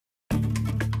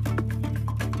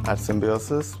At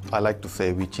Symbiosis, I like to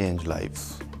say we change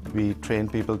lives. We train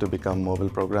people to become mobile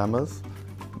programmers,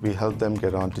 we help them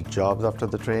get onto jobs after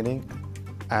the training,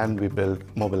 and we build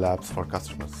mobile apps for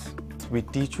customers. We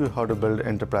teach you how to build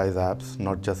enterprise apps,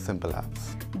 not just simple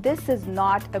apps. This is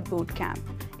not a boot camp.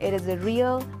 It is a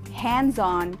real,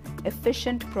 hands-on,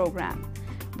 efficient program.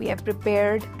 We have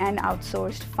prepared and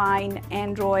outsourced fine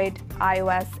Android,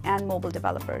 iOS, and mobile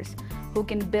developers who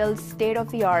can build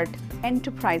state-of-the-art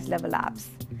enterprise-level apps.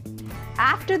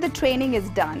 After the training is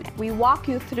done, we walk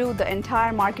you through the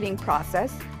entire marketing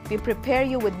process, we prepare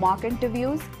you with mock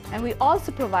interviews, and we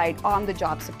also provide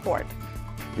on-the-job support.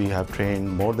 We have trained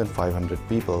more than 500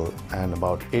 people, and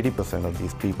about 80% of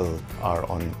these people are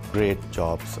on great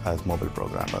jobs as mobile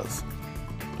programmers.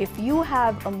 If you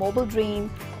have a mobile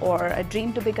dream or a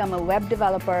dream to become a web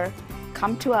developer,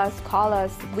 come to us, call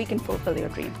us, we can fulfill your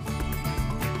dream.